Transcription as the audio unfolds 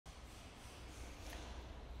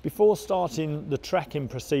Before starting the tracking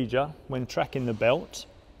procedure, when tracking the belt,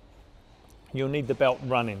 you'll need the belt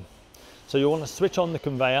running. So you want to switch on the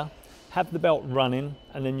conveyor, have the belt running,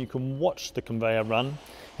 and then you can watch the conveyor run,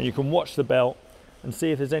 and you can watch the belt and see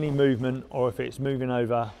if there's any movement or if it's moving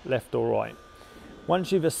over left or right.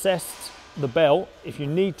 Once you've assessed the belt, if you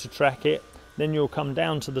need to track it, then you'll come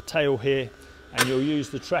down to the tail here and you'll use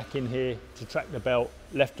the tracking here to track the belt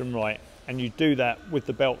left and right. And you do that with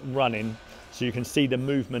the belt running, so you can see the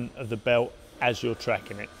movement of the belt as you're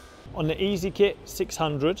tracking it. On the Easy Kit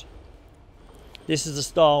 600, this is the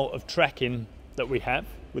style of tracking that we have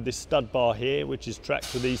with this stud bar here, which is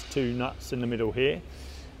tracked with these two nuts in the middle here.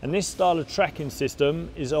 And this style of tracking system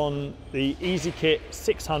is on the Easy Kit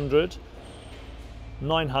 600,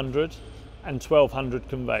 900 and 1200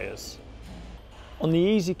 conveyors. On the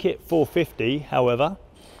Easy Kit 450, however,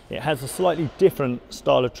 it has a slightly different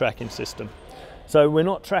style of tracking system. So we're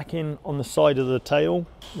not tracking on the side of the tail,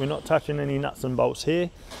 we're not touching any nuts and bolts here,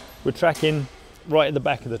 we're tracking right at the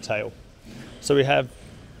back of the tail. So we have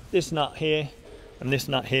this nut here and this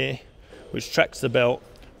nut here, which tracks the belt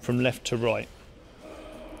from left to right.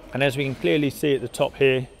 And as we can clearly see at the top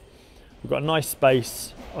here, we've got a nice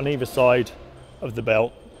space on either side of the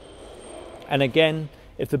belt. And again,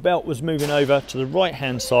 if the belt was moving over to the right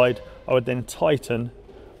hand side, I would then tighten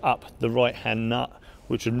up the right hand nut,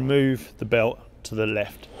 which would move the belt to the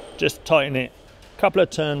left. Just tighten it a couple of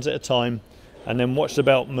turns at a time and then watch the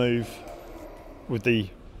belt move with the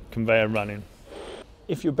conveyor running.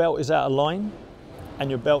 If your belt is out of line and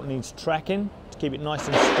your belt needs tracking to keep it nice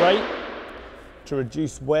and straight, to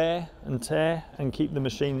reduce wear and tear and keep the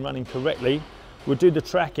machine running correctly, we'll do the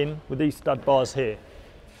tracking with these stud bars here.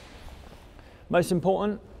 Most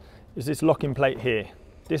important is this locking plate here.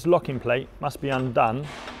 This locking plate must be undone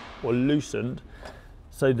or loosened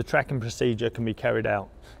so the tracking procedure can be carried out.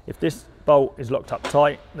 If this bolt is locked up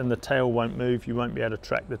tight, then the tail won't move, you won't be able to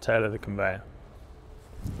track the tail of the conveyor.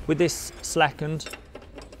 With this slackened,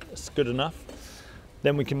 that's good enough,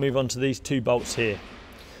 then we can move on to these two bolts here.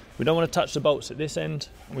 We don't want to touch the bolts at this end,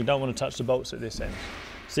 and we don't want to touch the bolts at this end.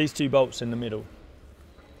 It's these two bolts in the middle.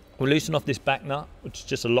 We'll loosen off this back nut, which is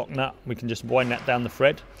just a lock nut. We can just wind that down the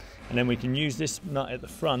thread, and then we can use this nut at the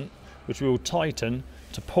front, which we will tighten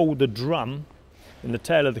to pull the drum in the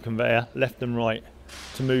tail of the conveyor left and right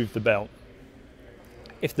to move the belt.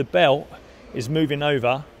 If the belt is moving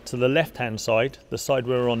over to the left hand side, the side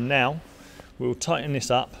we're on now, we'll tighten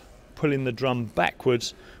this up, pulling the drum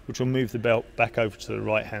backwards, which will move the belt back over to the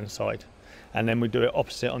right hand side. And then we do it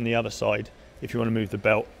opposite on the other side if you want to move the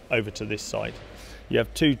belt over to this side. You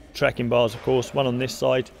have two tracking bars, of course, one on this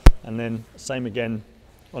side and then same again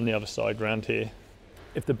on the other side round here.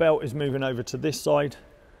 If the belt is moving over to this side,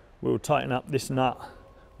 we'll tighten up this nut,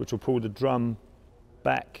 which will pull the drum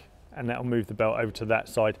back, and that will move the belt over to that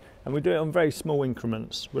side. And we do it on very small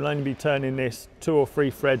increments. We'll only be turning this 2 or 3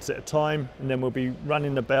 threads at a time, and then we'll be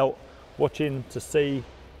running the belt, watching to see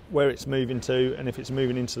where it's moving to and if it's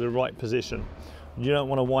moving into the right position. You don't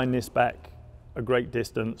want to wind this back a great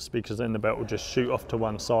distance, because then the belt will just shoot off to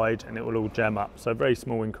one side and it will all jam up. So very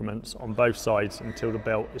small increments on both sides until the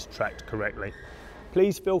belt is tracked correctly.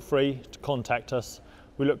 Please feel free to contact us.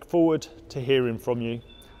 We look forward to hearing from you.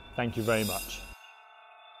 Thank you very much.